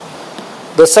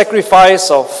The Sacrifice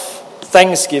of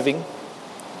Thanksgiving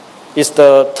is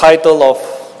the title of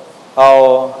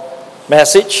our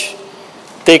message,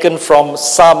 taken from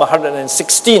Psalm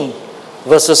 116,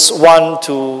 verses 1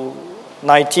 to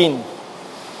 19.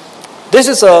 This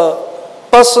is a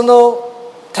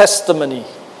personal testimony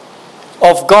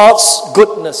of God's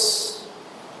goodness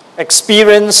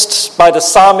experienced by the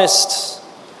psalmist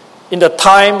in the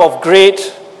time of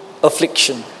great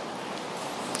affliction.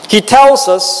 He tells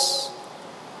us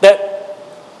that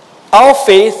our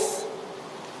faith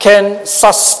can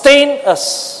sustain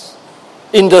us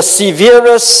in the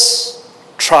severest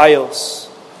trials.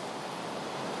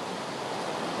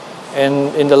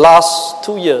 And in the last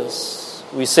 2 years,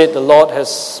 we said the Lord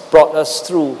has brought us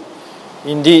through,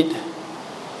 indeed,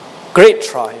 great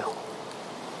trial.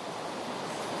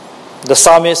 The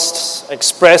psalmist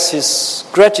expressed his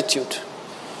gratitude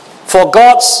for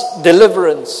God's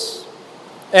deliverance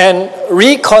and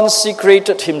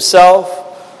reconsecrated himself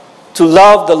to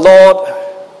love the Lord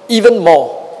even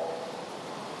more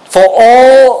for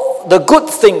all the good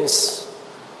things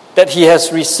that he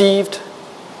has received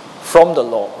from the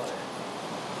Lord.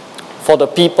 For the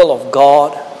people of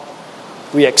God,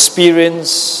 we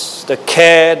experience the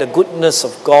care, the goodness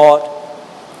of God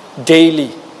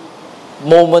daily,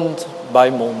 moment by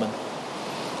moment.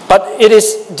 But it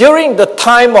is during the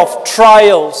time of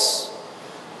trials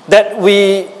that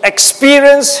we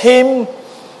experience Him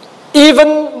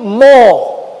even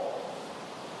more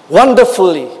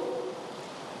wonderfully.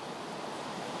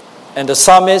 And the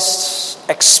psalmist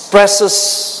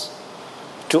expresses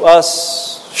to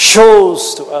us,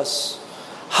 shows to us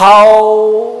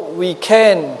how we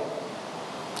can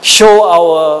show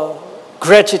our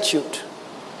gratitude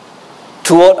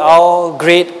toward our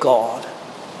great God,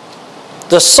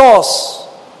 the source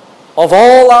of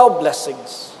all our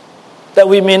blessings, that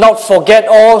we may not forget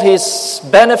all His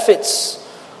benefits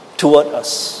toward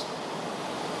us.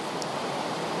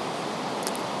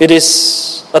 It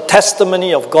is a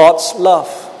testimony of God's love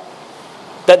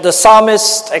that the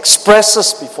psalmist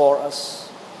expresses before us.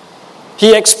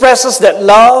 He expresses that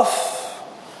love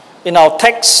in our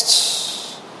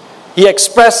text. He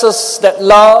expresses that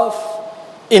love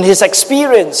in his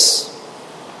experience.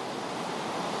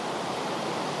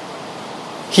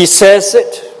 He says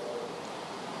it.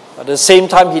 At the same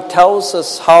time, he tells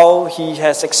us how he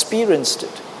has experienced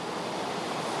it.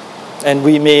 And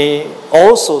we may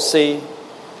also say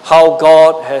how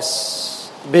God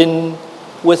has been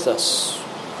with us,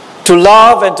 to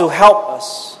love and to help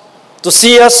us, to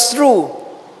see us through.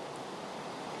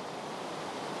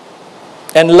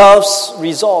 And love's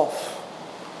resolve,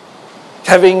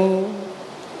 having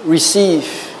received,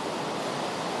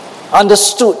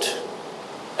 understood,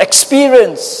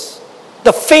 experienced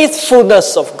the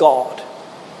faithfulness of God,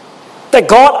 that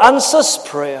God answers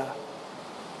prayer,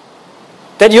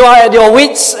 that you are at your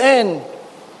wits' end,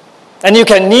 and you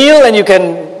can kneel and you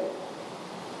can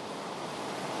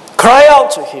cry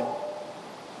out to Him,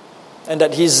 and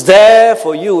that He's there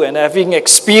for you. And having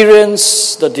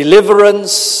experienced the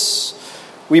deliverance,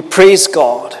 we praise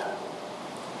God.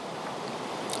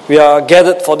 We are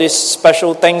gathered for this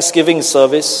special Thanksgiving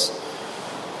service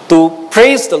to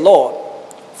praise the Lord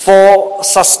for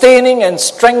sustaining and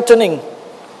strengthening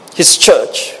His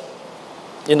church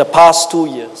in the past 2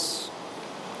 years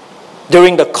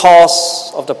during the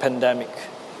course of the pandemic.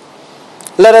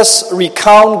 Let us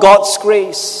recount God's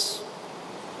grace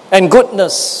and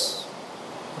goodness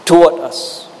toward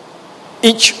us.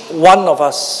 Each one of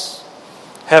us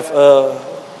have a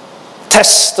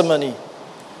testimony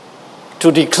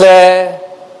to declare,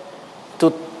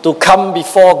 to come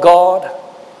before God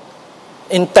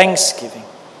in thanksgiving.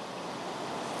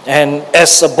 And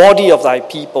as a body of Thy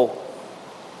people,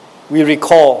 we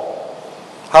recall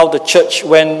how the church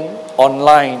went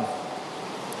online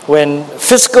when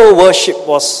physical worship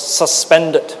was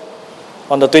suspended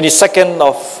on the 22nd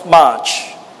of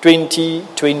March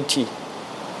 2020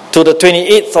 to the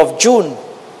 28th of June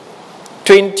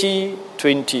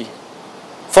 2020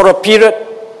 for a period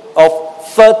of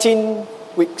 13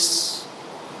 weeks.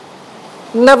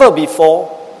 Never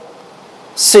before,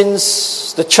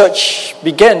 since the church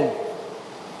began,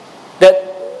 that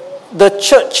the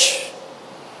church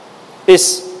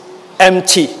is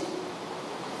empty.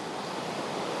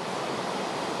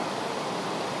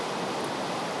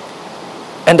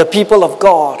 And the people of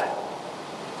God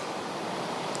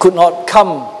could not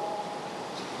come,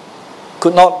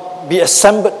 could not be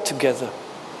assembled together,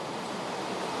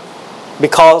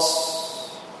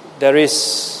 because there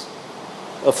is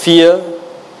a fear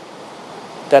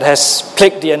that has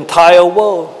plagued the entire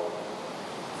world,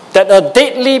 that a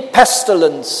deadly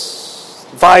pestilence,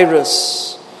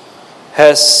 virus,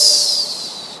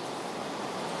 has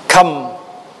come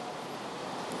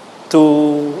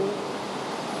to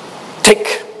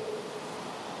take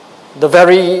the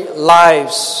very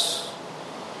lives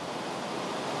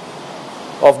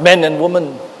of men and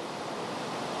women,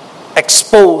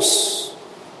 expose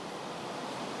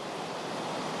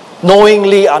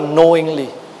knowingly, unknowingly.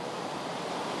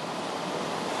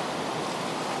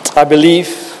 I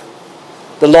believe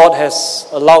the Lord has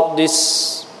allowed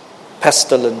this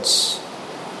pestilence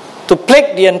to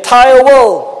plague the entire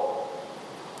world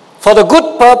for the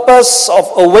good purpose of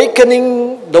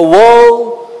awakening the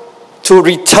world to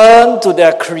return to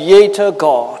their Creator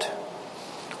God,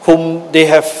 whom they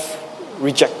have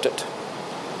rejected.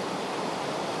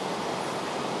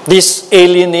 This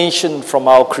alienation from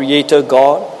our Creator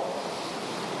God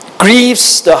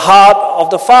grieves the heart of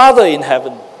the Father in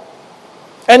heaven.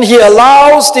 And He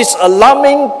allows this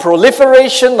alarming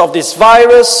proliferation of this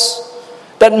virus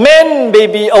that men may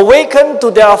be awakened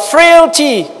to their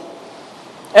frailty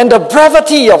and the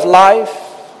brevity of life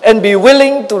and be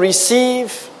willing to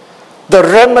receive the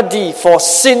remedy for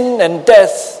sin and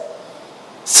death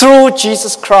through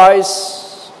Jesus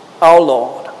Christ our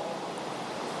Lord.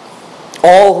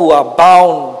 All who are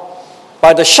bound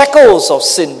by the shackles of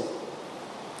sin,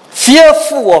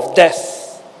 fearful of death,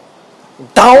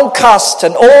 downcast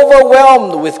and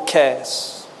overwhelmed with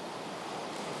cares,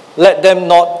 let them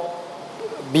not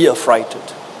be affrighted.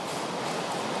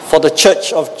 For the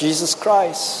Church of Jesus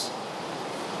Christ,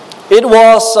 it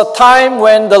was a time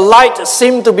when the light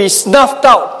seemed to be snuffed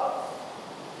out.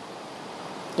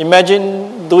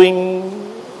 Imagine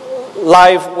doing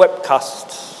live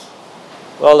webcasts.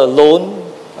 Well,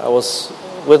 alone, I was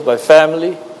with my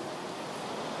family,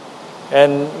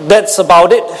 and that's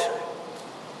about it.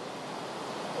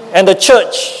 And the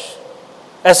church,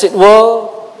 as it were,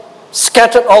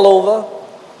 scattered all over.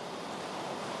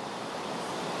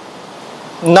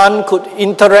 None could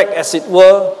interact, as it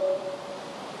were,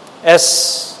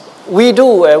 as we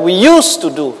do, and we used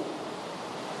to do,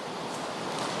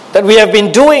 that we have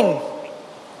been doing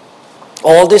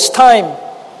all this time.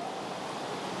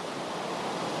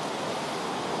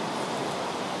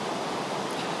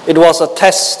 It was a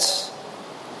test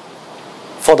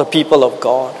for the people of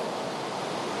God.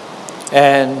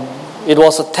 And it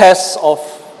was a test of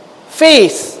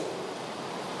faith.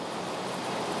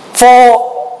 For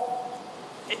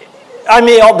I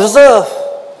may observe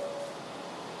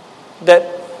that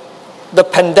the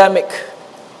pandemic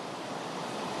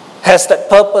has that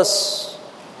purpose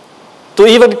to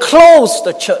even close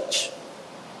the church.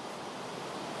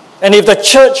 And if the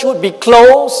church would be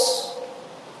closed,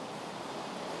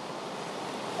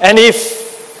 and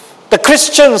if the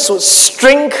Christians would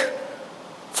shrink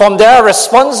from their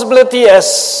responsibility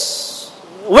as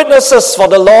witnesses for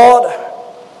the Lord,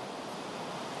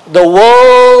 the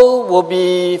world will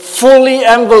be fully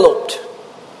enveloped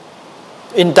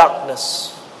in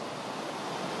darkness.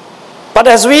 But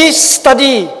as we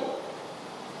study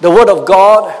the Word of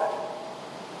God,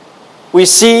 we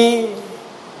see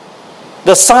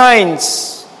the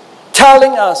signs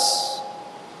telling us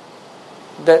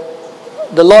that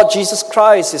the Lord Jesus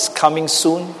Christ is coming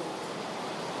soon.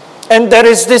 And there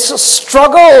is this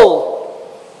struggle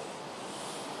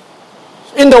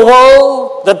in the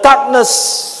world, the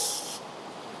darkness,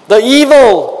 the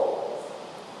evil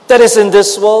that is in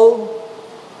this world,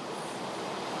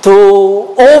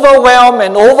 to overwhelm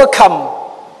and overcome.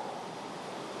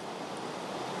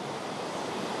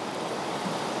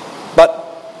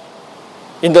 But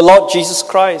in the Lord Jesus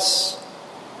Christ,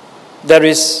 there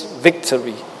is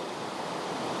victory.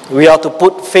 We are to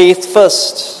put faith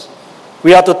first.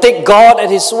 We are to take God at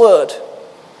His word.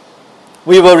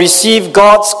 We will receive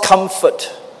God's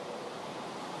comfort.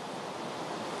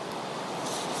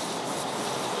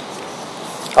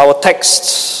 Our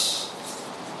text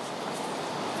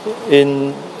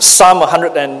in Psalm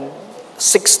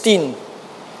 116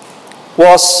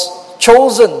 was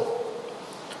chosen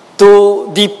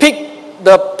to depict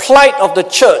the plight of the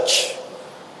church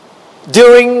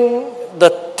during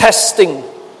the testing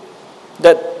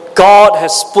that God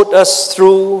has put us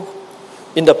through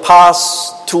in the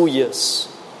past 2 years.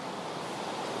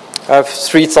 I have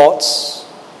 3 thoughts.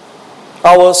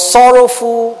 Our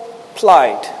sorrowful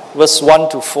plight, verse 1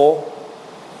 to 4.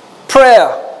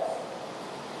 Prayer.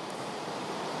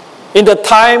 In the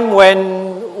time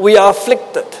when we are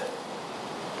afflicted,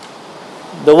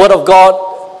 the Word of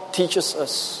God teaches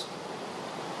us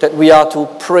that we are to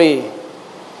pray.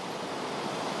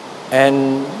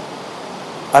 And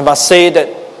I must say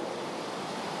that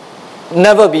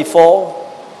never before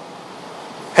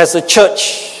has the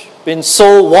church been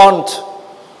so wont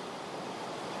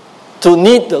to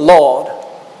need the Lord,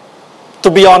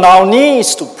 to be on our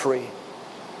knees to pray.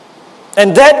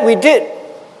 And that we did,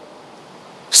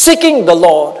 seeking the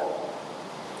Lord.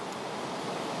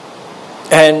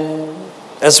 And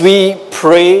as we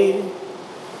pray,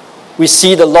 we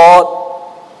see the Lord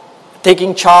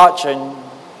taking charge and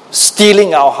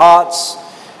stealing our hearts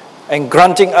and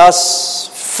granting us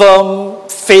firm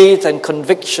faith and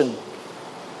conviction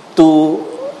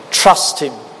to trust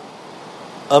Him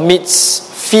amidst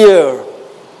fear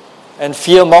and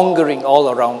fear-mongering all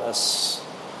around us.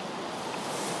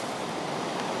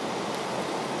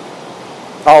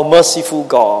 Our merciful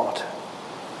God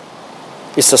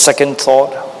is the second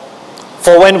thought.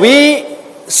 For when we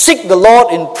seek the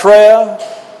Lord in prayer,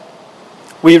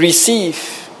 we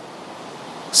receive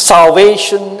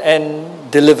salvation and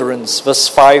deliverance. Verse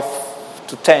 5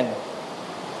 to 10.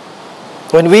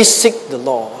 When we seek the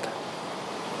Lord,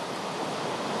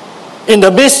 in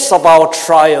the midst of our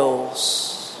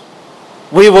trials,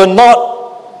 we will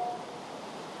not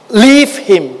leave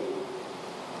Him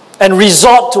and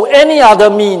resort to any other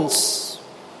means,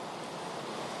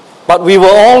 but we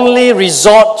will only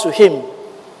resort to Him.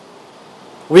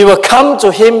 We will come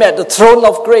to Him at the throne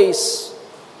of grace.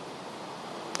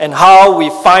 And how we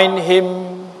find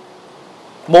Him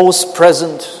most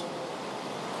present.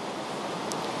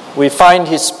 We find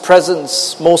His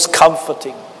presence most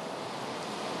comforting.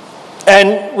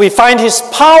 And we find His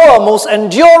power most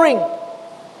enduring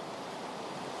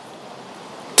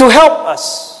to help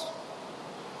us.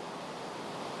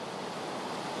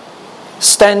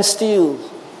 Stand still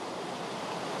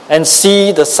and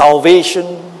see the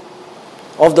salvation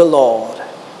of the Lord.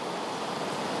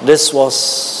 This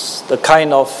was the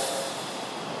kind of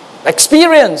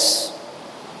experience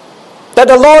that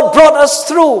the Lord brought us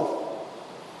through.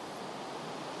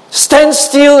 Stand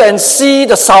still and see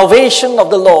the salvation of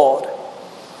the Lord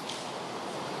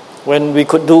when we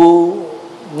could do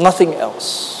nothing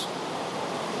else.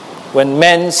 When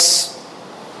man's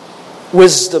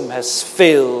wisdom has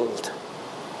failed,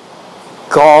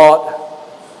 God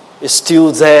is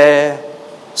still there,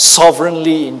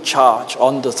 sovereignly in charge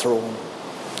on the throne.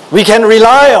 We can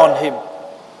rely on Him.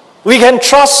 We can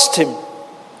trust Him.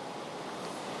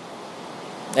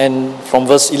 And from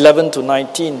verse 11 to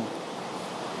 19,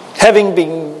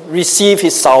 having received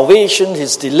His salvation,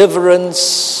 His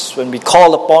deliverance, when we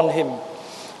call upon Him,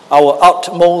 our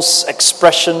utmost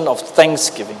expression of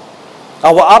thanksgiving.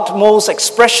 Our utmost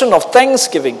expression of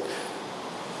thanksgiving.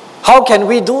 How can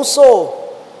we do so?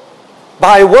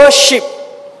 By worship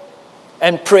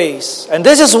and praise. And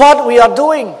this is what we are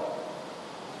doing.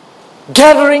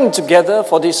 Gathering together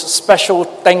for this special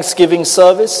Thanksgiving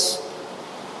service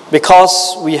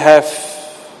because we have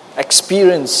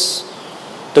experienced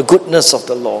the goodness of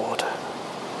the Lord.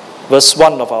 Verse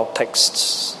 1 of our text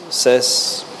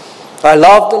says, I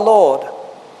love the Lord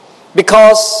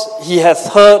because He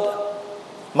hath heard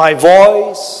my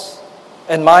voice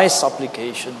and my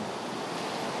supplication.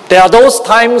 There are those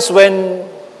times when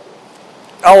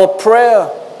our prayer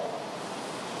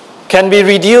can be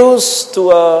reduced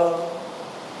to a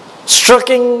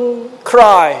stricken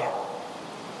cry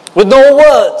with no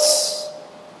words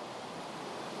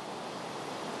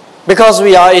because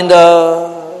we are in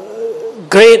the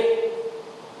great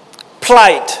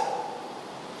plight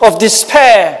of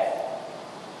despair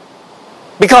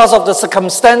because of the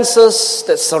circumstances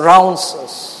that surrounds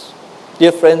us.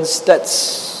 Dear friends,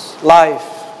 that's life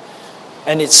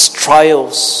and its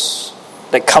trials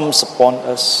that comes upon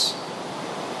us.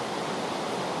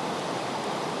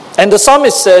 And the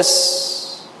psalmist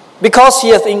says, because He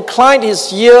hath inclined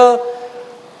His ear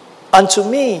unto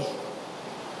me.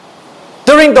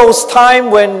 During those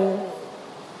times when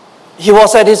he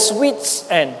was at his wits'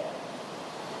 end,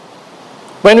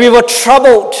 when we were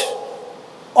troubled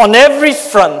on every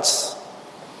front,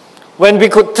 when we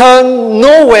could turn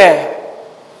nowhere,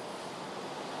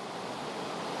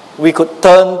 we could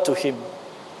turn to Him.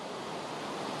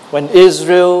 When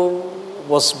Israel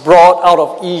was brought out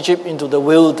of Egypt into the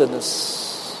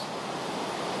wilderness,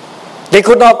 they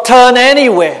could not turn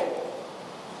anywhere,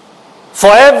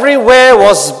 for everywhere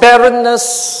was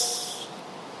barrenness,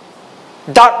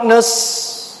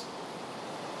 darkness,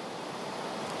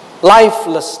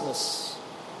 lifelessness.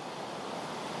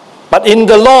 But in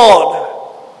the Lord,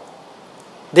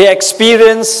 they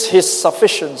experienced His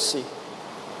sufficiency.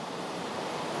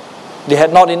 They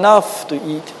had not enough to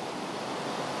eat,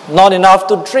 not enough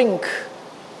to drink.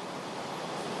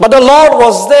 But the Lord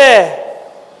was there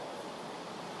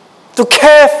to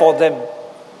care for them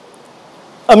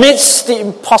amidst the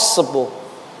impossible.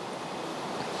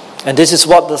 And this is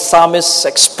what the psalmist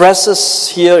expresses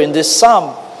here in this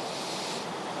psalm.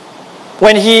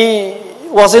 when he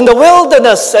was in the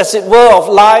wilderness, as it were, of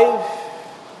life,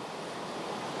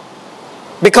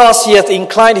 because he hath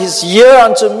inclined his ear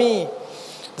unto me.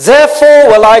 Therefore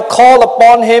will I call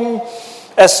upon him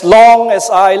as long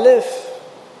as I live.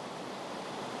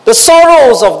 The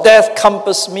sorrows of death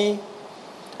compass me,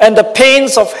 and the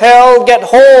pains of hell get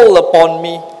hold upon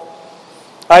me.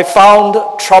 I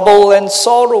found trouble and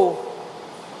sorrow.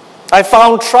 I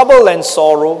found trouble and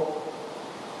sorrow.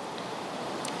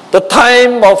 The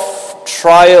time of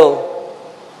trial,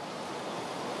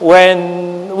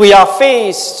 when we are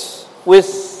faced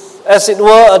with, as it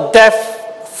were, a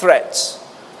death threat.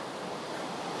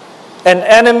 An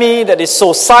enemy that is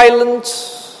so silent,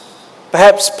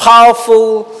 perhaps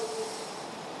powerful,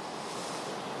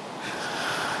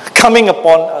 coming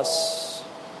upon us.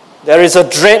 There is a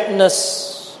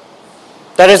dreadness.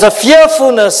 There is a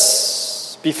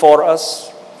fearfulness before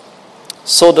us.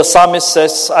 So the psalmist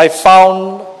says, I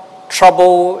found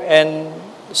trouble and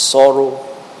sorrow.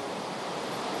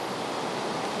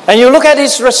 And you look at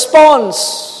his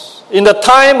response in the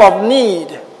time of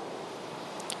need.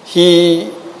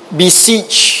 He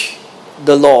beseech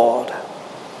the Lord.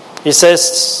 He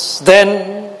says,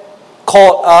 then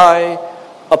called I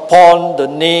upon the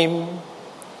name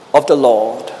of the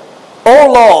Lord.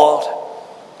 O Lord,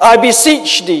 I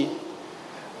beseech thee,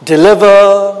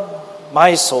 deliver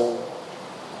my soul.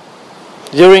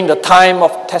 During the time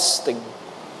of testing,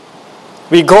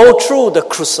 we go through the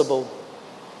crucible.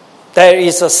 There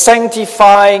is a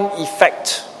sanctifying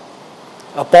effect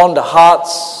upon the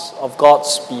hearts of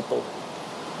God's people.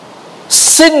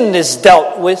 Sin is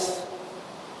dealt with,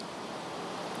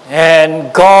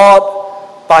 and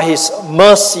God, by His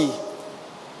mercy,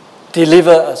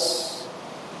 delivers us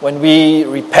when we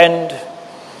repent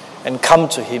and come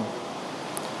to Him.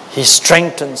 He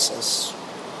strengthens us,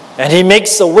 and He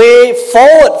makes a way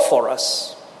forward for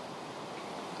us.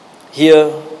 Here,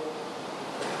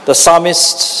 the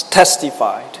psalmist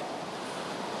testified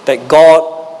that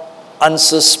God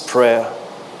answers prayer.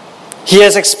 He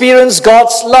has experienced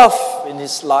God's love in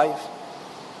his life,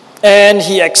 and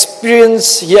he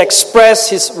expressed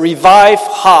his revived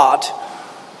heart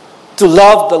to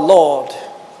love the Lord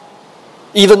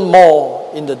even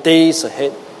more in the days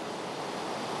ahead.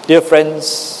 Dear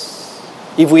friends,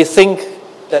 if we think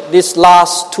that this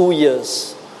last 2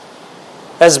 years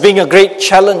has been a great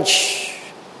challenge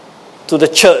to the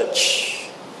church,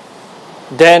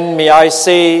 then may I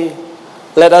say,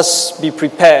 let us be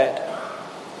prepared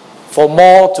for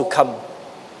more to come.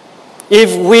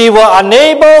 If we were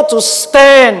unable to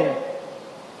stand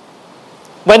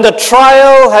when the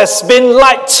trial has been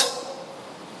light,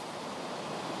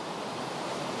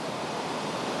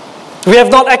 we have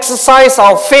not exercised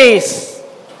our faith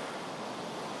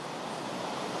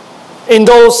in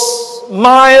those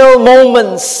mild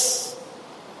moments,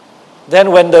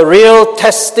 then when the real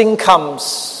testing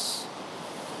comes,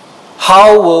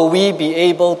 how will we be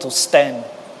able to stand?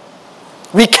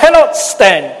 We cannot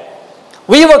stand.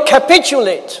 We will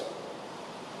capitulate.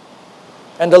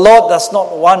 And the Lord does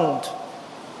not want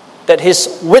that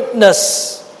His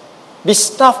witness be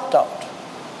snuffed out.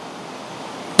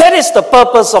 That is the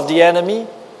purpose of the enemy.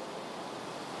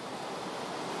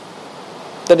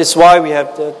 That is why we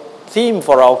have the theme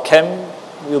for our camp.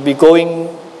 We'll be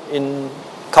going in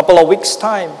a couple of weeks'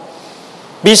 time.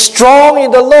 Be strong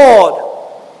in the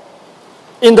Lord,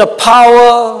 in the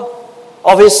power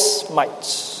of His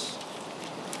might.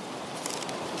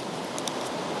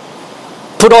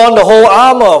 Put on the whole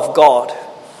armor of God,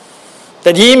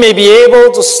 that ye may be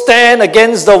able to stand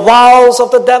against the wiles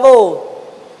of the devil.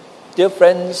 Dear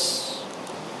friends,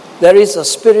 there is a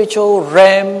spiritual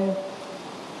realm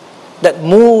that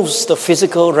moves the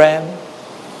physical realm.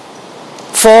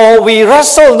 For we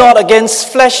wrestle not against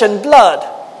flesh and blood,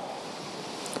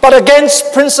 but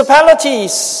against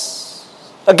principalities,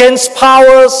 against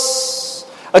powers,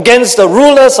 against the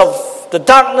rulers of the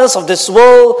darkness of this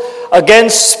world,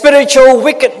 against spiritual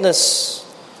wickedness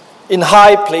in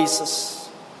high places.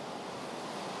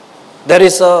 There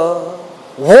is a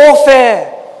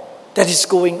warfare that is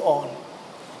going on.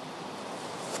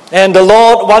 And the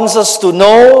Lord wants us to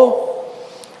know,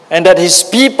 and that His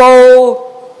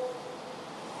people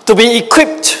to be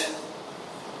equipped,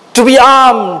 to be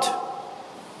armed,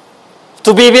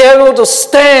 to be able to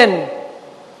stand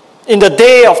in the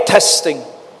day of testing.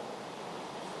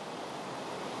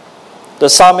 The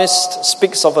psalmist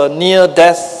speaks of a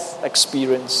near-death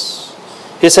experience.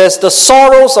 He says, the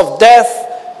sorrows of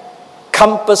death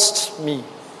compassed me.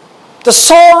 The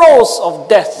sorrows of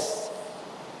death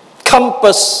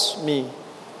compass me.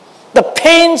 The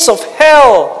pains of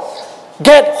hell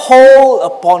get hold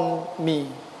upon me.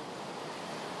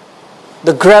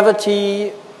 the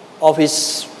gravity of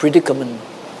his predicament,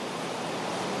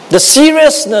 the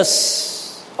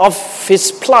seriousness of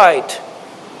his plight,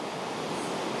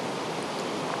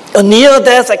 a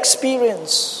near-death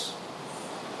experience,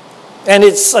 and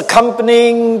its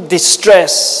accompanying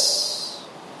distress.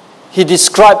 He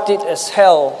described it as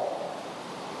hell,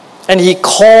 and he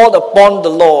called upon the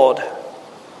Lord,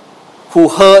 who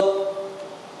heard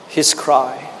his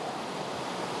cry.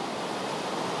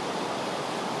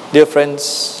 Dear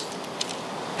friends,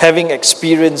 having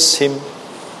experienced him,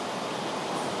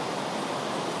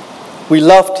 we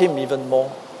loved him even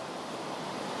more.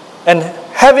 And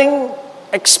having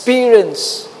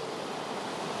experienced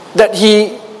that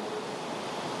he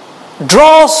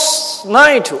draws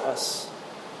nigh to us,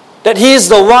 that he is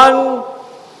the one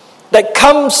that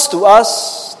comes to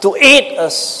us to aid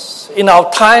us in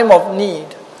our time of need,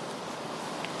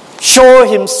 show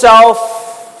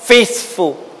himself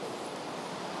faithful,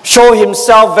 show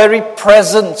himself very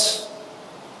present,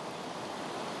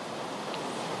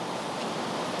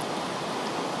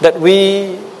 that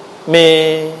we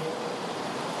may,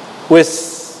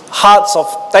 with hearts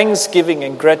of thanksgiving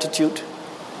and gratitude,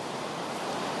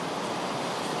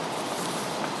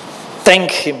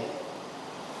 thank him.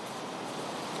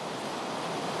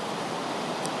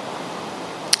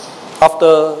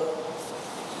 After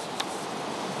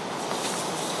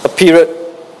a period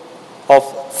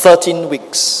of 13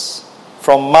 weeks,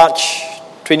 from March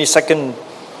 22nd,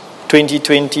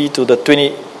 2020 to the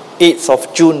 28th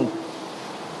of June,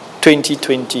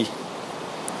 2020,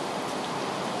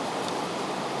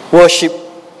 worship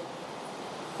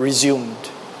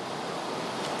resumed.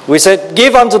 We said,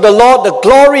 give unto the Lord the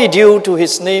glory due to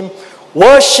his name.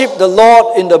 Worship the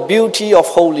Lord in the beauty of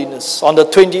holiness. On the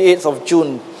 28th of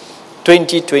June,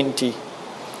 2020,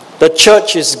 the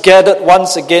church is gathered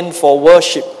once again for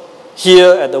worship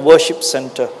here at the worship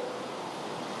center.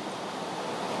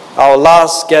 Our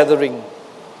last gathering,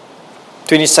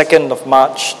 22nd of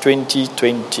March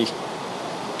 2020.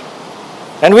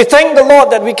 And we thank the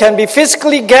Lord that we can be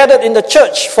physically gathered in the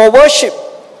church for worship.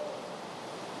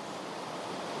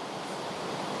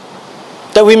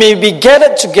 That we may be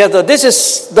gathered together. This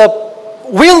is the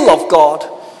will of God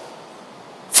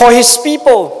for his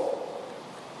people.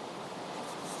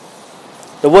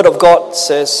 The word of God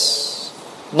says,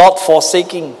 not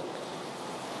forsaking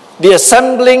the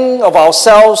assembling of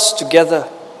ourselves together,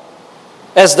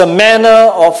 as the manner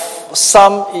of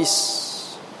some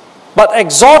is, but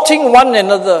exhorting one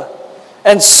another,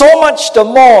 and so much the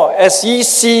more as ye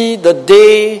see the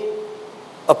day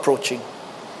approaching.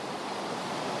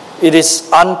 It is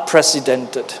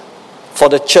unprecedented for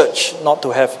the church not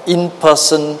to have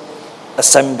in-person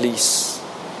assemblies.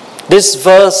 This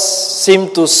verse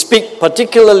seems to speak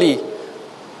particularly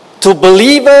to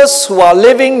believers who are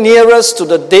living nearest to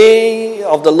the day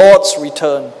of the Lord's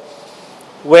return,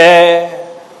 where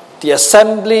the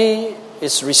assembly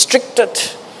is restricted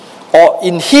or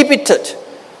inhibited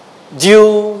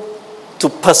due to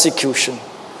persecution.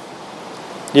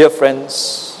 Dear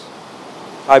friends,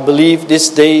 I believe these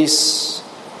days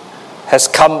has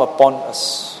come upon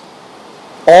us.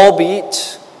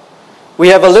 Albeit we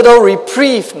have a little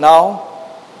reprieve now,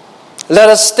 let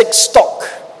us take stock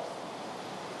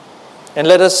and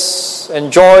let us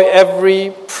enjoy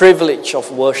every privilege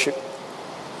of worship.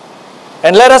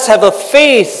 And let us have a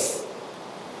faith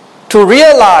to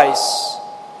realize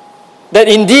that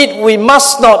indeed we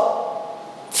must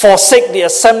not forsake the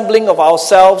assembling of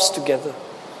ourselves together.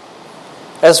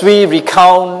 As we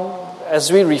recount,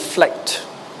 as we reflect,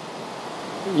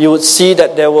 you would see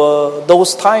that there were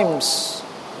those times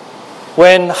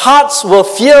when hearts were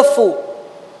fearful.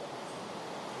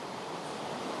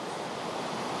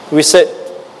 We said,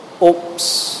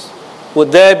 oops,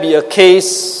 would there be a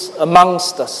case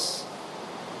amongst us,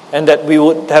 and that we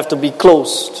would have to be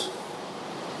closed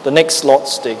the next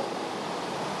Lord's Day.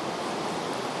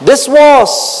 This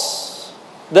was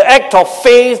the act of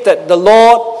faith that the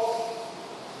Lord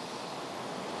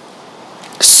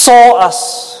saw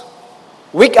us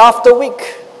week after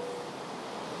week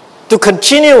to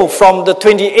continue from the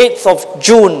 28th of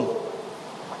June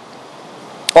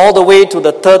all the way to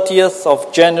the 30th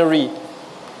of January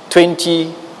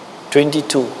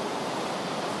 2022.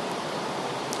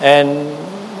 And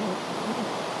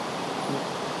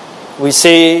we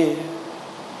say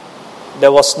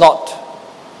there was not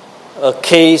a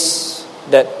case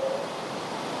that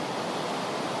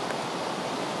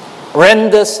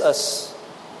renders us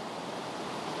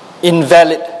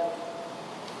invalid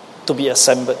to be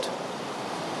assembled.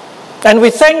 And we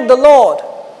thank the Lord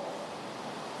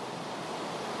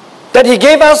that He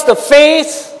gave us the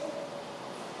faith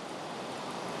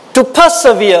to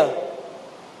persevere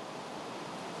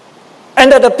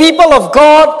And that the people of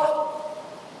God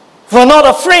were not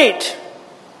afraid,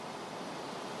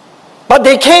 but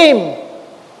they came.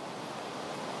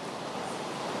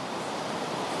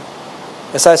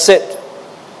 As I said,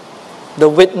 the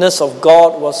witness of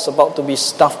God was about to be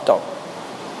snuffed out.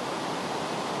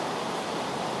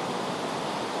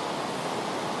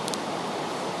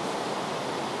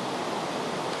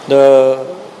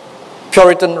 The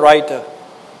Puritan writer,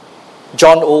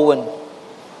 John Owen,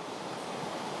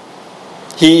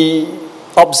 he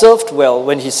observed well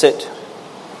when he said,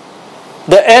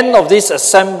 the end of these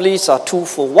assemblies are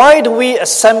twofold. Why do we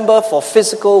assemble for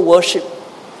physical worship?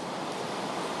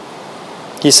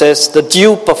 He says, the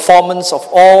due performance of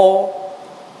all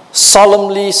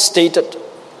solemnly stated,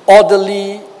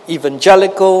 orderly,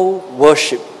 evangelical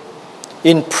worship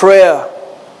in prayer,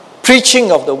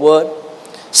 preaching of the word,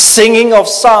 singing of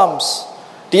psalms,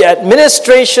 the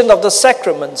administration of the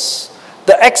sacraments,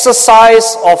 the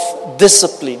exercise of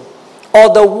discipline,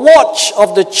 or the watch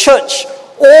of the church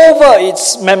over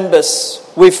its members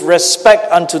with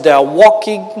respect unto their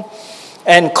walking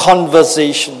and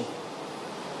conversation.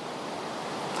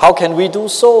 How can we do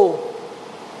so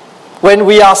when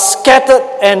we are scattered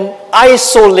and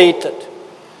isolated?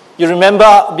 You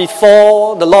remember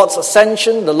before the Lord's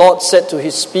ascension, the Lord said to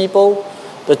his people,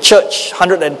 the church,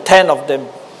 110 of them,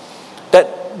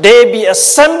 that they be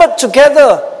assembled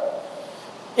together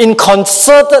in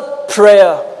concerted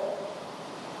prayer.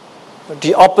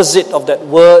 The opposite of that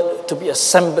word, to be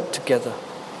assembled together,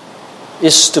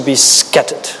 is to be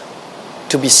scattered.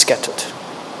 To be scattered.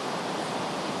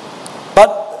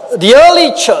 But the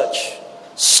early church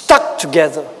stuck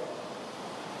together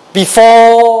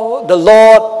before the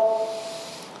Lord,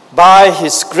 by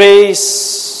His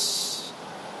grace,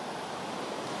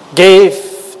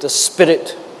 gave the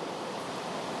Spirit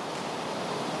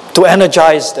to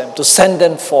energize them, to send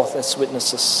them forth as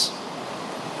witnesses.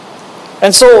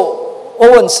 And so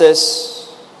Owen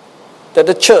says that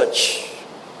the church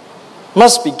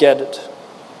must be gathered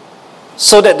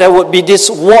so that there would be this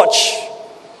watch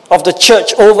of the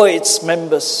church over its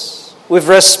members with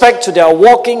respect to their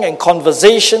walking and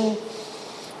conversation,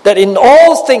 that in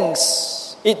all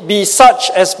things it be such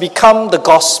as become the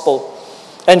gospel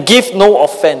and give no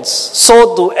offense,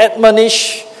 so to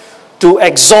admonish, to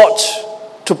exhort,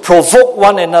 to provoke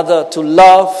one another to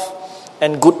love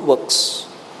and good works,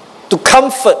 to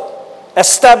comfort,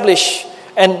 establish,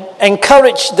 and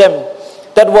encourage them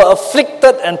that were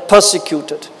afflicted and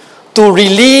persecuted, to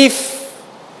relieve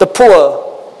the poor.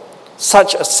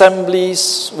 Such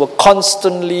assemblies were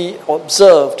constantly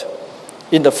observed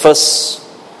in the first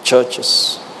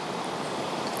churches.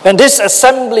 And these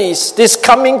assemblies, this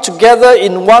coming together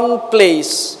in one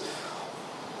place,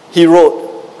 he wrote,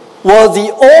 were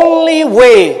the only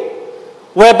way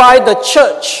whereby the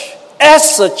church,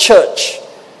 as a church,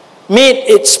 made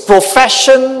its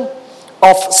profession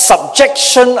of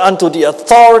subjection unto the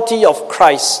authority of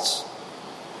Christ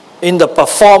in the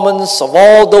performance of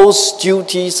all those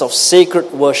duties of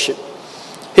sacred worship.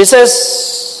 He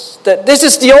says that this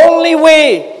is the only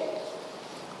way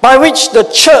by which the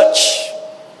church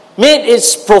made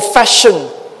its profession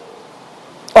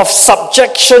of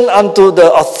subjection unto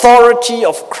the authority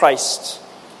of Christ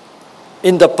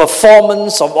in the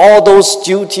performance of all those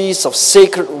duties of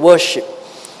sacred worship,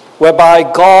 whereby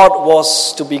God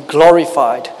was to be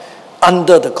glorified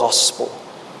under the gospel,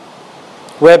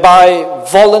 whereby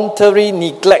voluntary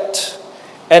neglect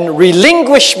and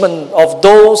relinquishment of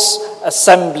those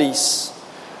assemblies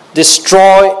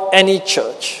destroy any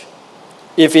church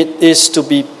if it is to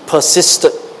be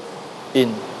persisted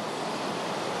in.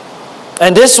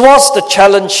 And this was the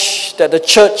challenge that the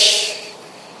church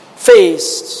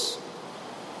faced.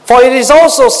 For it is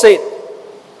also said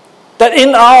that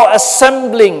in our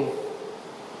assembling,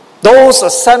 those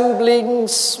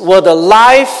assemblings were the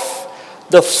life,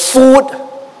 the food,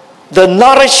 the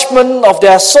nourishment of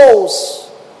their souls,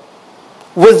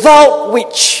 without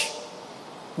which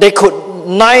they could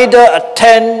neither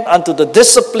attend unto the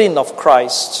discipline of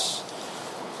Christ,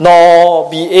 nor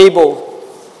be able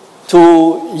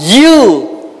to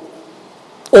yield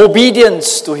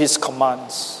obedience to His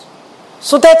commands.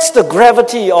 So that's the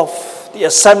gravity of the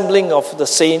assembling of the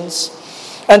saints,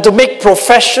 and to make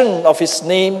profession of His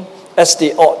name as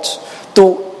they ought,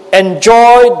 to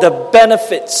enjoy the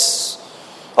benefits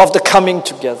of the coming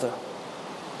together.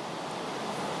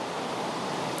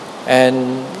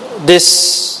 And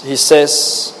this, he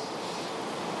says,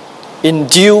 in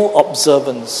due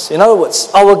observance. In other words,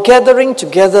 our gathering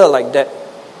together like that,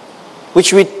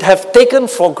 which we have taken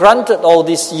for granted all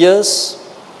these years,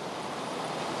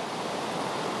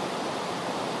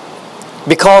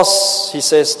 because, he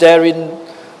says, therein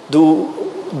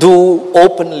do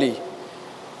openly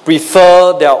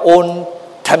prefer their own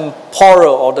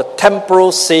temporal or the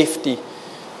temporal safety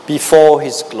before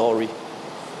His glory.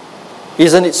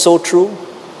 Isn't it so true?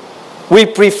 We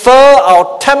prefer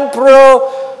our temporal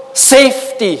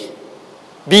safety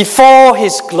before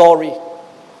His glory.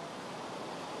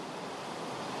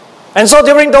 And so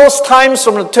during those times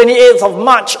from the 28th of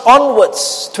March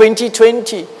onwards,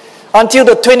 2020, until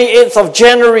the 28th of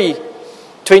January,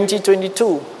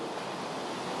 2022,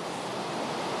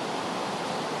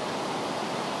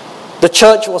 the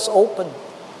church was open.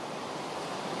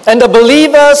 And the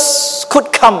believers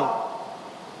could come.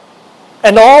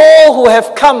 And all who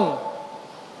have come,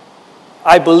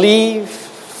 I believe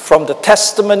from the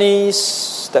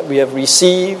testimonies that we have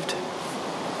received,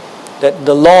 that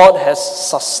the Lord has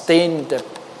sustained them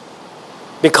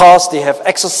because they have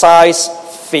exercised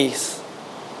faith.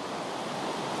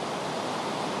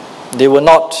 They will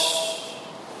not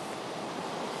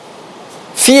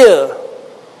fear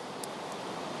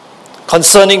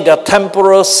concerning their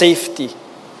temporal safety,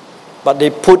 but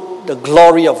they put the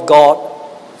glory of God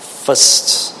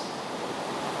first.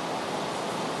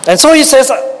 And so he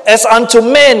says, as unto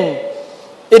men,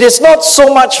 it is not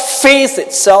so much faith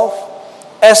itself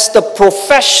as the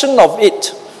profession of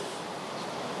it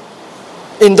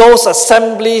in those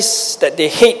assemblies that they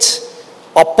hate,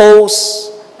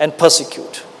 oppose, and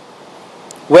persecute.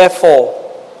 Wherefore,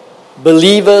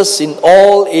 believers in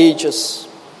all ages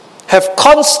have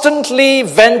constantly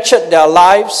ventured their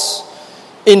lives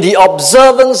in the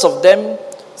observance of them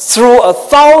through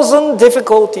 1,000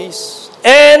 difficulties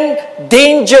and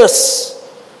dangers.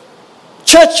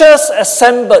 Churches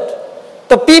assembled,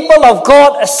 the people of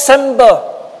God assemble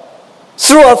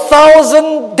through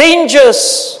 1,000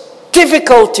 dangers,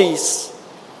 difficulties,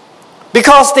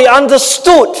 because they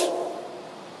understood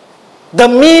the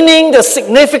meaning, the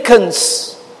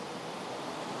significance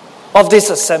of this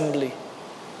assembly.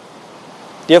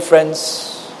 Dear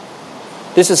friends,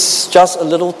 this is just a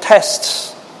little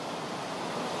test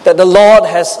that the Lord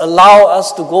has allowed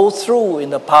us to go through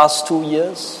in the past 2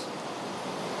 years.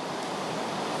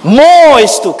 More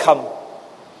is to come.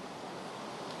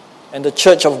 And the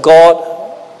church of God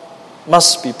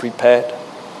must be prepared.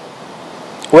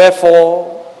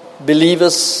 Wherefore,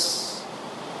 believers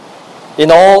in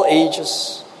all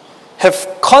ages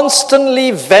have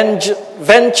constantly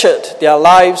ventured their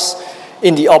lives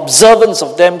in the observance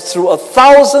of them through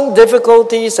 1,000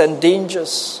 difficulties and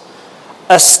dangers,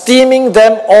 esteeming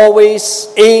them always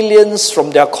aliens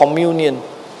from their communion,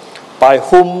 by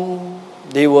whom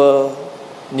they were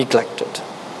neglected.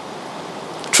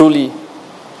 Truly,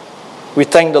 we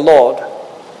thank the Lord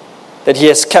that He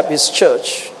has kept His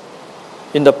church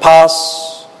in the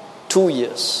past 2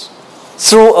 years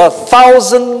through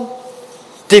 1,000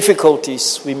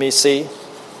 difficulties, we may say.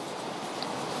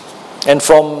 And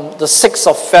from the 6th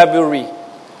of February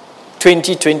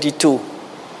 2022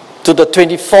 to the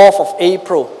 24th of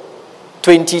April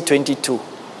 2022,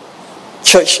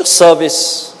 church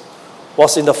service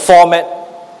was in the format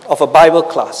of a Bible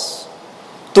class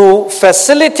to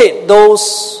facilitate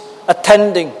those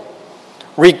attending,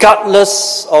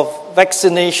 regardless of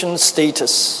vaccination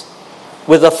status,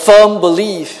 with a firm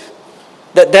belief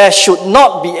that there should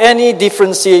not be any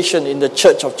differentiation in the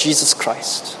Church of Jesus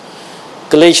Christ.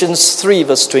 Galatians 3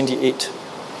 verse 28.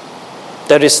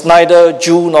 There is neither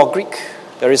Jew nor Greek.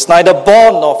 There is neither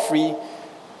bond nor free.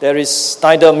 There is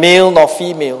neither male nor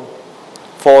female.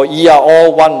 For ye are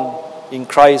all one in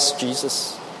Christ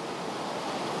Jesus.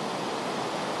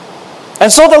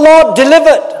 And so the Lord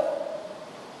delivered.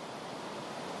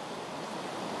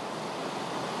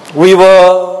 We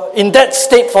were in that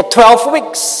state for 12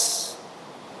 weeks.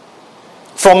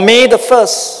 From May the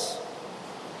 1st,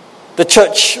 the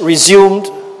church resumed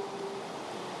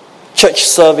church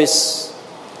service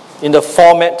in the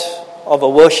format of a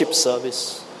worship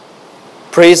service.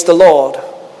 Praise the Lord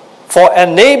for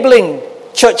enabling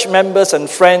church members and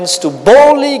friends to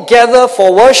boldly gather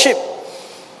for worship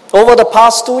over the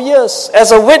past 2 years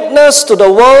as a witness to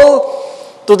the world,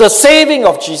 to the saving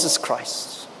of Jesus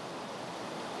Christ.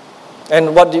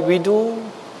 And what did we do?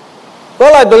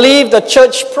 Well, I believe the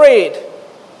church prayed,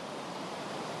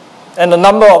 and the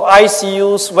number of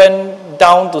ICUs went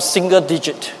down to single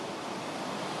digit.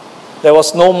 There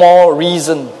was no more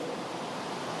reason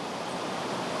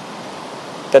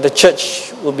that the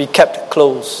church will be kept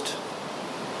closed.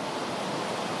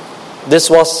 This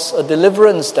was a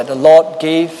deliverance that the Lord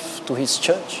gave to His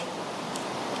church.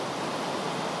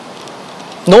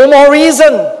 No more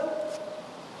reason.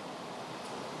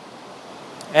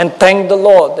 And thank the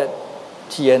Lord that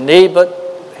He enabled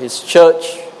His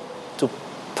church to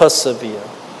persevere.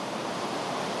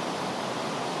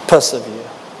 persevere.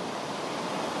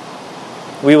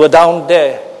 We were down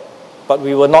there, but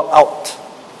we were not out.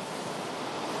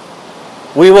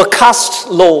 We were cast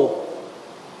low.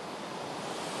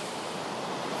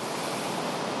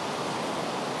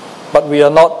 But we are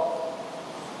not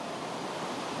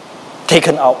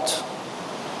taken out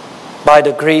by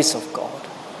the grace of God.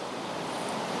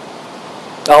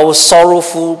 Our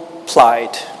sorrowful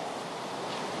plight.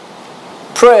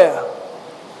 Prayer.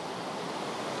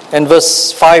 And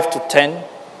verse 5 to 10.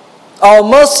 Our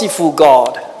merciful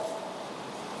God,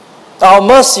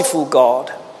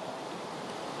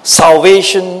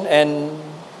 salvation and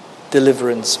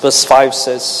deliverance. Verse 5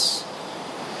 says,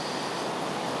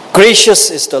 gracious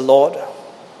is the Lord,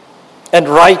 and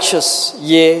righteous,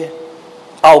 yea,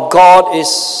 our God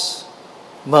is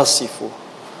merciful.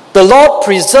 The Lord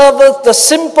preserveth the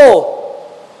simple.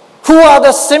 Who are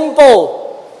the simple?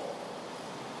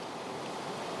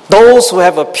 Those who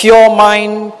have a pure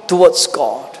mind towards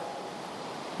God.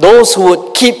 Those who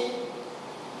would keep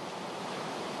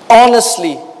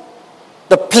honestly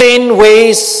the plain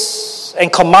ways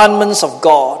and commandments of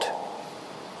God,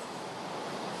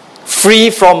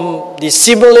 free from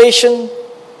dissimulation,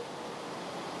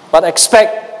 but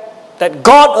expect that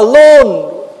God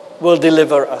alone will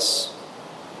deliver us.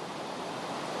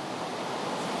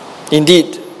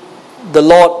 Indeed, the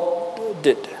Lord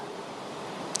did.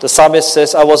 The psalmist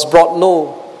says, I was brought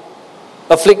low,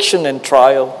 affliction and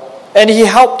trial, and He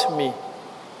helped me.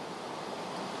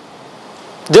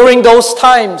 During those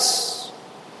times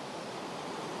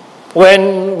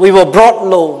when we were brought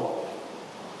low,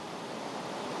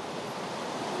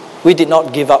 we did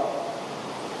not give up.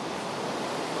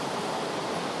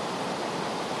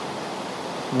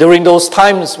 During those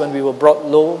times when we were brought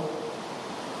low,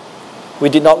 we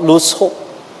did not lose hope.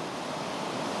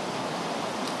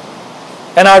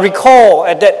 And I recall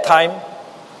at that time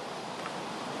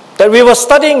that we were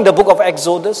studying the book of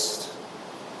Exodus.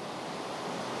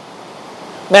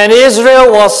 And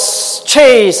Israel was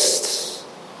chased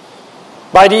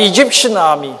by the Egyptian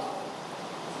army.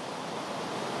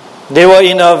 They were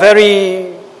in a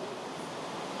very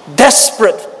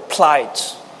desperate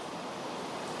plight.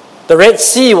 The Red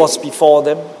Sea was before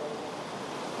them.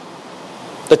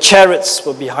 The chariots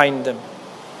were behind them.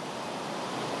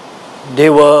 They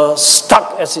were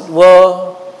stuck, as it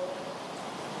were,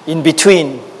 in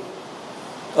between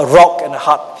a rock and a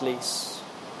hard place.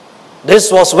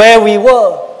 This was where we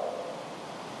were.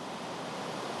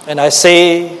 And I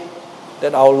say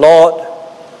that our Lord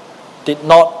did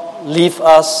not leave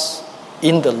us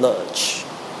in the lurch.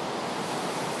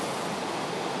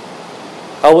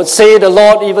 I would say the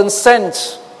Lord even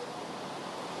sent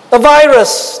a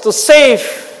virus to save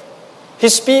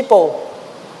His people,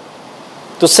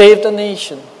 to save the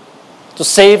nation, to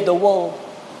save the world,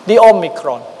 the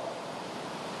Omicron.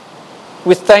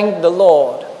 We thank the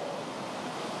Lord.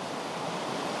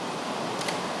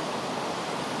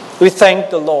 We thank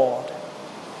the Lord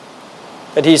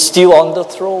that He is still on the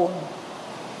throne.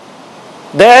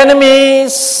 The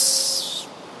enemies,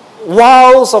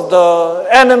 wiles of the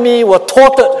enemy were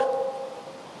thwarted.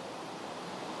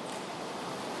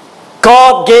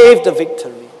 God gave the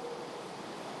victory.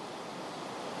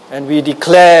 And we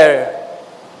declare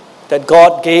that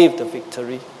God gave the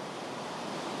victory.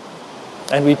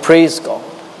 And we praise God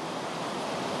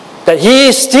that He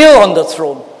is still on the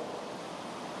throne.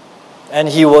 And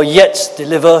He will yet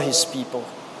deliver His people.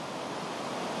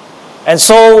 And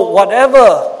so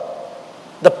whatever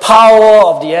the power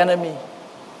of the enemy,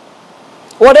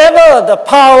 whatever the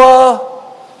power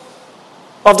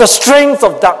of the strength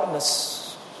of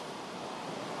darkness,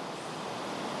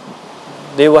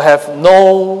 they will have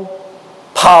no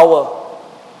power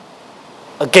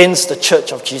against the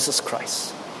church of Jesus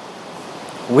Christ.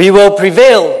 We will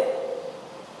prevail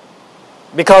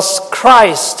because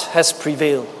Christ has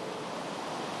prevailed.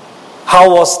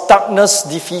 How was darkness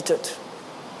defeated?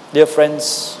 Dear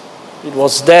friends, it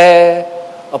was there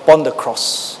upon the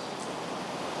cross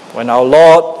when our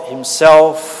Lord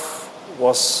Himself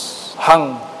was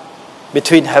hung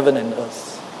between heaven and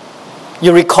earth.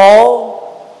 You recall,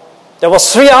 there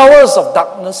was 3 hours of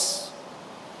darkness.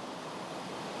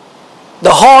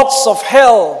 The hordes of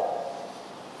hell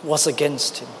was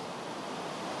against Him.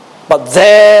 But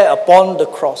there upon the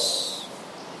cross,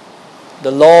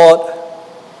 the Lord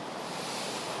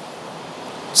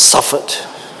suffered.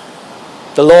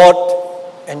 The Lord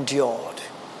endured.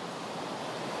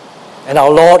 And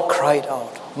our Lord cried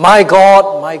out, my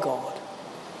God,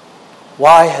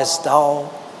 why hast thou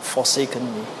forsaken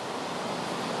me?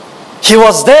 He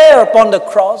was there upon the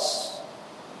cross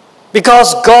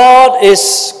because God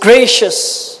is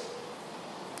gracious.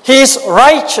 He is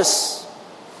righteous.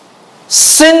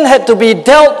 Sin had to be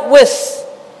dealt with.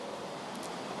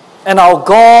 And our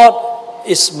God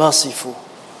is merciful.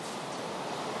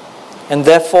 And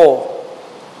therefore,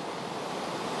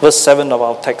 verse 7 of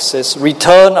our text says,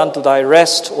 "Return unto thy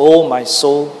rest, O my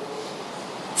soul,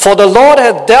 for the Lord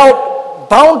hath dealt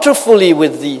bountifully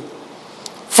with thee.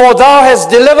 For thou hast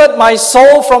delivered my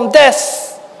soul from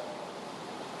death,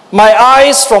 my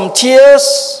eyes from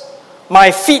tears,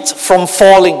 my feet from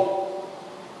falling."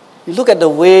 You look at the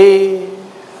way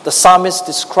the psalmist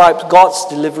describes God's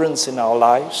deliverance in our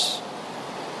lives.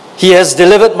 He has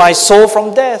delivered my soul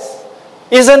from death.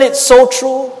 Isn't it so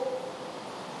true?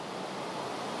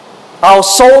 Our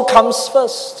soul comes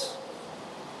first.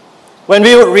 When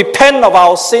we repent of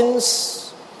our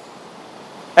sins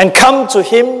and come to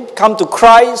Him, come to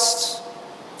Christ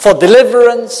for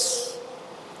deliverance,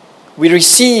 we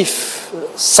receive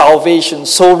salvation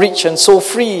so rich and so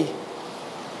free.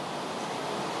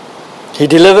 He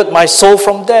delivered my soul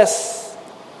from death,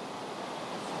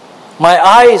 my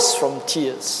eyes from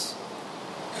tears.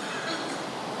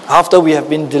 After we have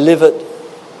been delivered,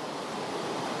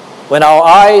 when our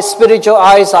eyes, spiritual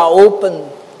eyes, are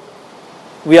open,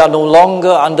 we are no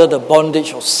longer under the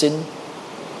bondage of sin.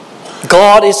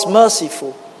 God is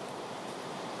merciful.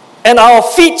 And our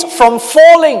feet from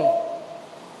falling,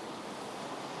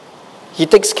 He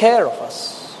takes care of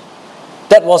us.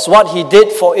 That was what He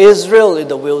did for Israel in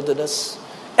the wilderness.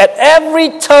 At every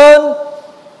turn,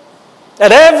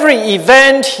 at every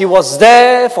event, He was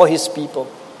there for His people.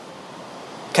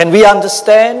 Can we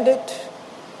understand it?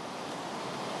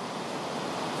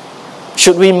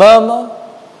 Should we murmur?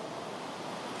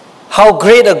 How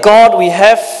great a God we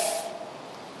have.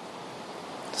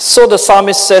 So the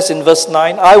psalmist says in verse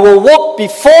 9, "I will walk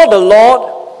before the Lord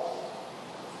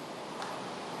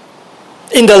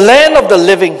in the land of the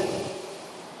living.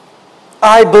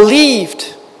 I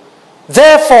believed,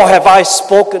 therefore have I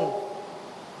spoken.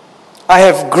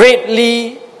 I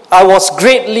was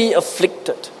greatly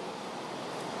afflicted.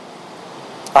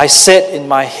 I said in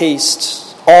my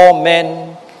haste, all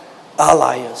men are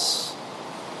liars."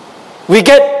 We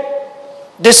get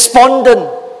despondent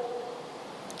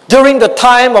during the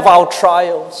time of our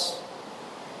trials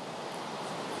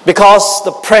because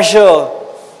the pressure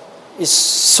is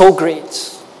so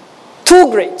great, too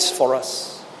great for us.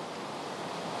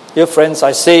 Dear friends,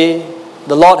 I say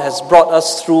the Lord has brought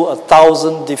us through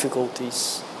 1,000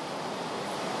 difficulties.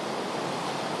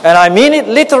 And I mean it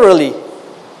literally.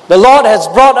 The Lord has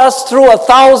brought us through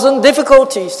 1,000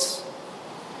 difficulties.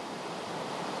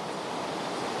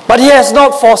 But He has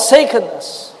not forsaken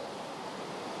us.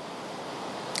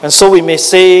 And so we may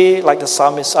say, like the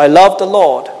psalmist, "I love the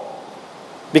Lord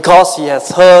because He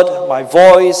hath heard my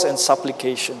voice and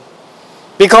supplication.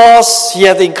 Because He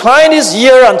hath inclined His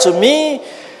ear unto me,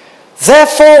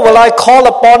 therefore will I call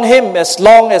upon Him as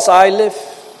long as I live."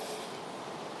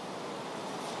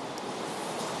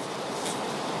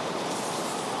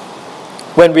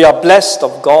 When we are blessed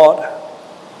of God,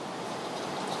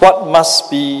 what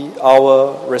must be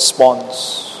our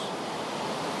response?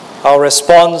 Our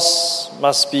response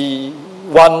must be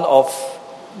one of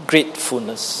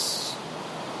gratefulness.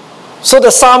 So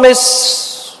the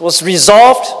psalmist was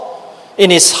resolved in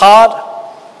his heart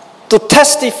to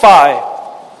testify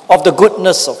of the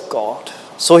goodness of God.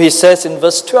 So he says in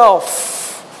verse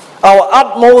 12, our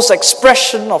utmost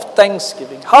expression of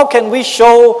thanksgiving. How can we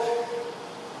show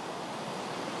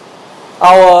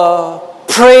our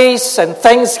praise and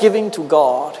thanksgiving to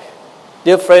God?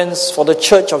 Dear friends, for the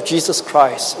Church of Jesus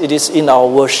Christ, it is in our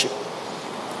worship.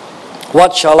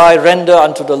 What shall I render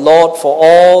unto the Lord for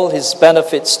all His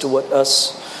benefits toward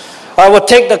us? I will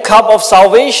take the cup of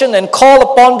salvation and call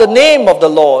upon the name of the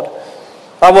Lord.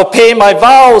 I will pay my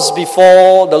vows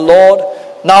before the Lord,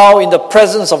 now in the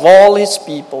presence of all His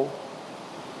people.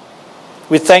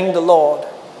 We thank the Lord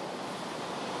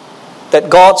that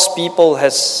God's people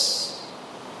has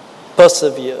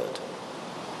persevered.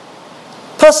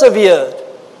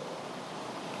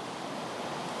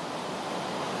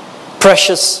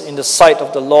 Precious in the sight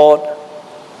of the Lord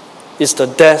is the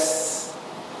death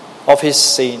of His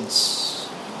saints.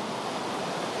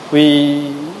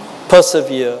 We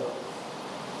persevere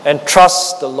and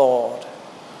trust the Lord,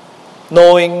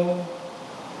 knowing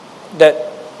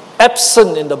that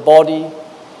absent in the body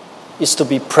is to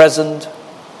be present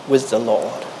with the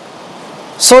Lord,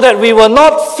 so that we will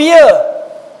not fear.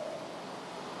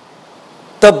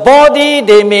 The body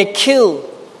they may kill,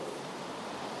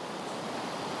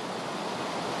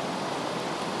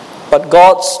 but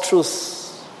God's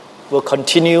truth will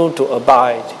continue to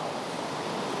abide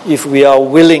if we are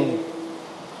willing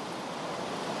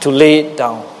to lay it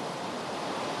down.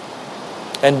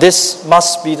 And this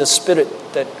must be the spirit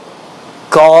that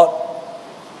God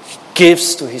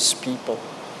gives to His people.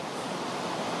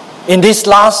 In these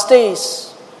last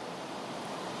days,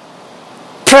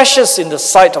 precious in the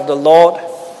sight of the Lord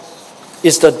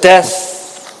is the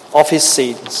death of His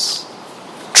saints.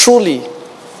 Truly,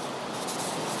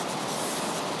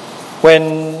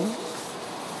 when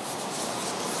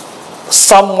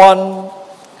someone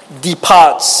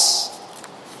departs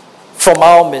from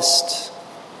our midst,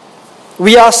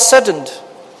 we are saddened,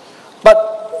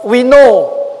 but we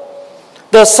know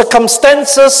the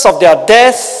circumstances of their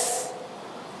death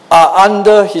are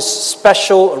under His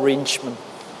special arrangement.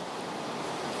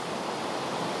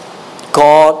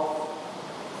 God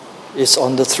is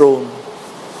on the throne,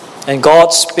 and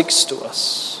God speaks to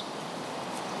us.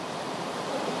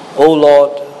 O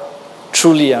Lord,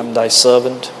 truly I am thy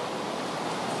servant,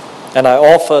 and I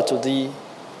offer to thee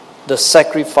the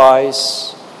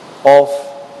sacrifice of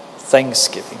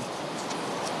thanksgiving.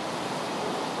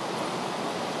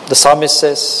 The psalmist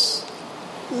says,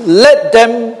 let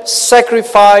them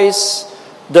sacrifice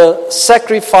the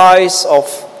sacrifice of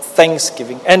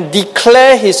thanksgiving and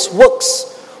declare His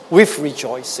works with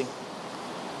rejoicing.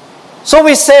 So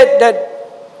we said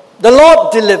that the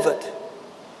Lord delivered.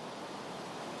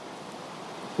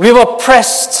 We were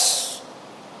pressed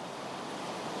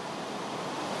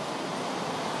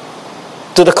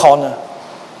to the corner,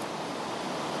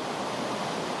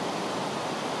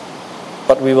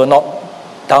 but we were not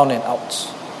down and out,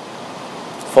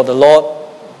 for the Lord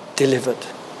delivered.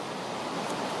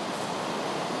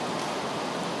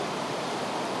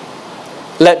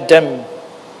 Let them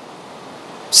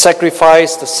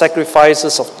sacrifice the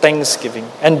sacrifices of thanksgiving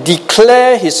and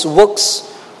declare His works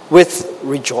with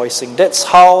rejoicing. That's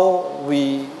how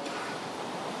we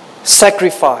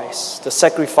sacrifice the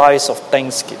sacrifice of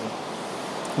thanksgiving,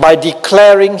 by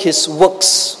declaring His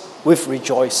works with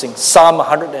rejoicing. Psalm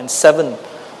 107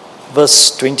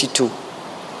 verse 22.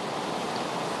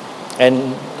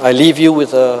 And I leave you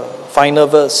with a final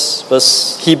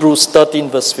verse, Hebrews 13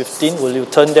 verse 15. Will you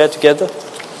turn there together?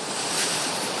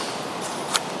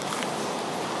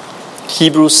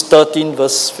 Hebrews 13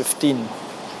 verse 15.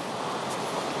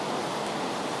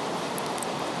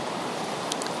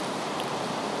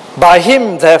 By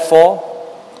Him, therefore,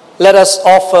 let us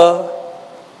offer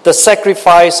the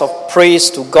sacrifice of praise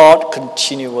to God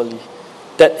continually.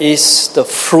 That is the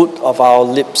fruit of our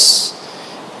lips,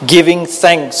 giving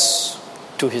thanks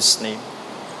to His name.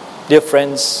 Dear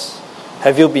friends,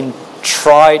 have you been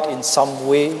tried in some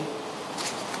way?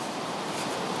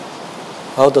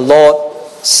 Well, the Lord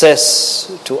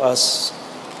says to us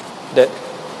that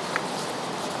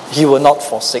He will not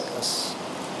forsake us.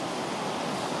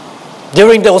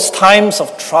 During those times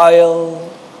of trial,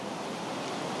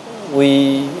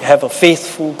 we have a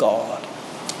faithful God.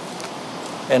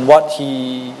 And what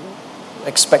He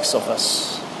expects of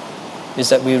us is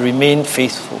that we remain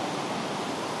faithful.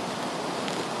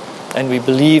 And we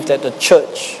believe that the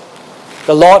church,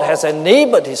 the Lord has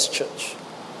enabled His church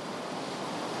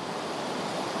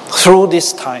through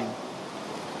this time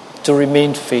to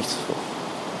remain faithful.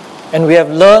 And we have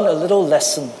learned a little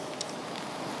lesson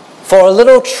for a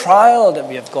little trial that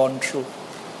we have gone through.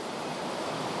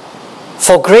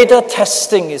 For greater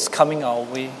testing is coming our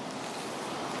way.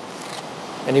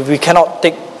 And if we cannot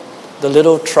take the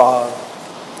little trial,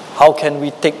 how can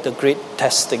we take the great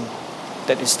testing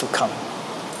that is to come?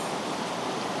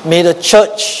 May the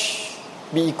church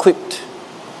be equipped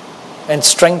and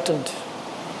strengthened.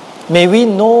 May we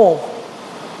know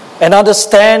and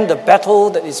understand the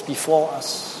battle that is before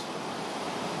us.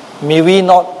 May we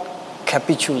not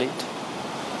capitulate.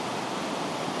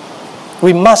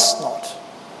 We must not,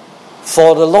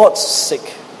 for the Lord's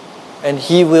sake, and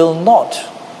He will not.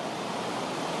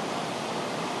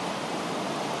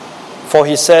 For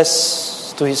He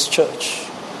says to His church,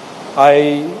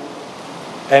 I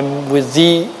am with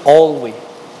thee always,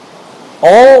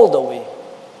 all the way,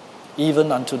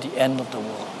 even unto the end of the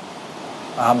world.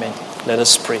 Amen. Let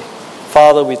us pray.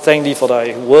 Father, we thank Thee for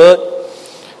Thy word.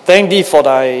 Thank Thee for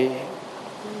Thy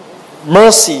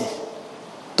mercy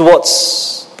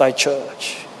towards Thy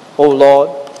church. O Lord,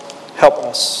 help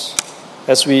us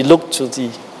as we look to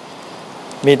Thee.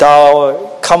 May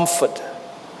Thou comfort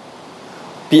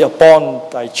be upon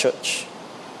Thy church.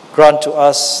 Grant to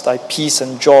us Thy peace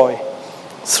and joy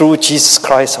through Jesus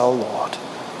Christ our Lord.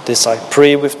 This I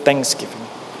pray with thanksgiving.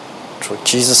 Through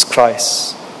Jesus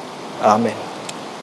Christ. Amen.